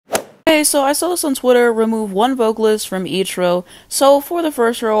Okay, so I saw this on Twitter, remove one vocalist from each row. So for the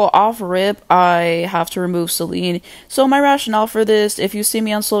first row, off rip, I have to remove Celine. So my rationale for this, if you see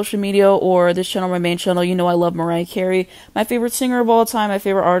me on social media or this channel, my main channel, you know I love Mariah Carey. My favorite singer of all time, my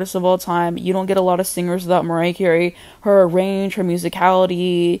favorite artist of all time. You don't get a lot of singers without Mariah Carey. Her range, her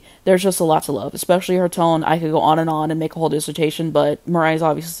musicality, there's just a lot to love, especially her tone. I could go on and make a whole dissertation, but Mariah's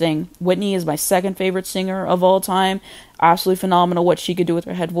obviously saying. Whitney is my second favorite singer of all time. Absolutely phenomenal what she could do with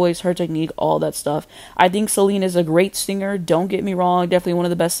her head voice, her technique, all that stuff. I think Celine is a great singer, don't get me wrong, definitely one of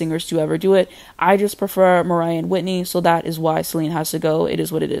the best singers to ever do it. I just prefer Mariah and Whitney, so that is why Celine has to go. It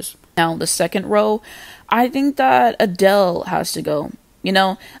is what it is. Now, the second row, I think that Adele has to go. You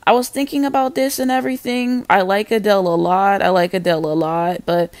know, I was thinking about this and everything. I like Adele a lot,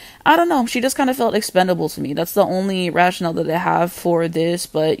 but I don't know. She just kind of felt expendable to me. That's the only rationale that I have for this,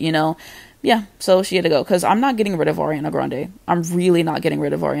 but, you know, yeah, so she had to go, because I'm not getting rid of Arianagrande. I'm really not getting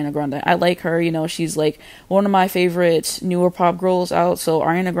rid of Arianagrande. I like her, you know, she's like one of my favorite newer pop girls out, so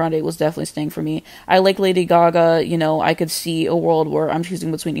Arianagrande was definitely staying for me. I like Lady Gaga, you know, I could see a world where I'm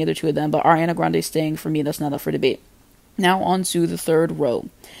choosing between either two of them, but Arianagrande staying for me, that's not up for debate. Now on to the third row.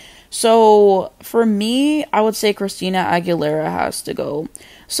 So, for me, I would say Christina Aguilera has to go.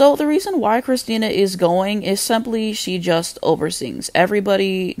 So, the reason why Christina is going is simply she just oversings.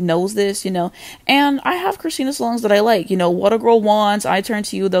 Everybody knows this, you know, and I have Christina songs that I like, you know, What a Girl Wants, I Turn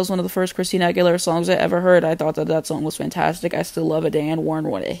to You, that was one of the first Christina Aguilera songs I ever heard. I thought that song was fantastic. I still love it. Diane Warren,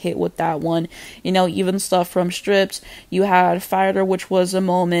 what a hit with that one. You know, even stuff from Stripped, you had Fighter, which was a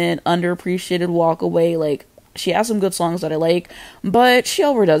moment, Underappreciated, Walk Away, like, she has some good songs that I like, but she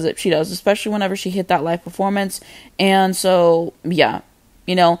overdoes it. She does, especially whenever she hit that live performance. And so, yeah,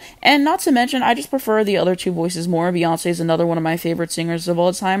 you know, and not to mention, I just prefer the other two voices more. Beyonce is another one of my favorite singers of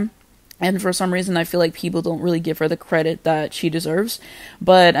all time. And for some reason, I feel like people don't really give her the credit that she deserves.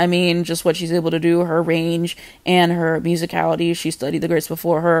 But, I mean, just what she's able to do, her range and her musicality. She studied the greats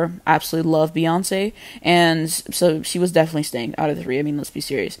before her. Absolutely love Beyonce. And so she was definitely staying out of the three. I mean, let's be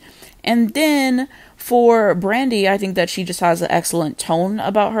serious. And then for Brandy, I think that she just has an excellent tone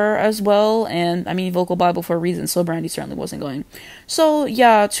about her as well. And, I mean, vocal Bible for a reason, so Brandy certainly wasn't going. So,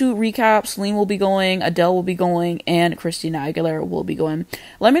 yeah, to recap, Celine will be going, Adele will be going, and Christina Aguilera will be going.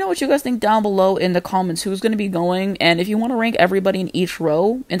 Let me know what you guys think down below in the comments who's going to be going. And if you want to rank everybody in each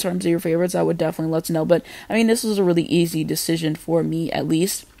row in terms of your favorites, I would definitely let us know. But, I mean, this was a really easy decision for me, at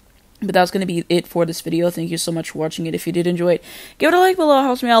least. But that's going to be it for this video. Thank you so much for watching it. If you did enjoy it, give it a like below. It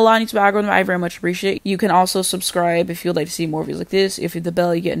helps me out a lot on YouTube algorithm. I very much appreciate it. You can also subscribe if you'd like to see more videos like this. If you hit the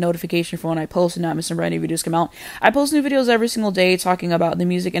bell, you get a notification for when I post and not miss any videos come out. I post new videos every single day talking about the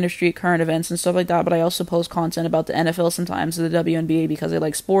music industry, current events, and stuff like that. But I also post content about the NFL sometimes, the WNBA, because I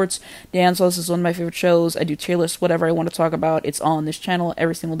like sports. Dance List is one of my favorite shows. I do tier lists, whatever I want to talk about. It's on this channel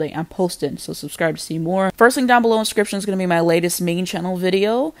every single day. I'm posting, so subscribe to see more. First link down below in the description is going to be my latest main channel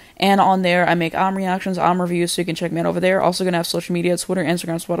video. And on there, I make reactions, reviews, so you can check me out over there. Also gonna have social media, Twitter,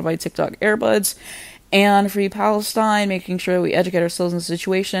 Instagram, Spotify, TikTok, Airbuds, and Free Palestine, making sure we educate ourselves in the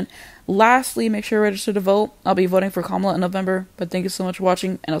situation. Lastly, make sure you register to vote. I'll be voting for Kamala in November, but thank you so much for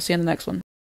watching, and I'll see you in the next one.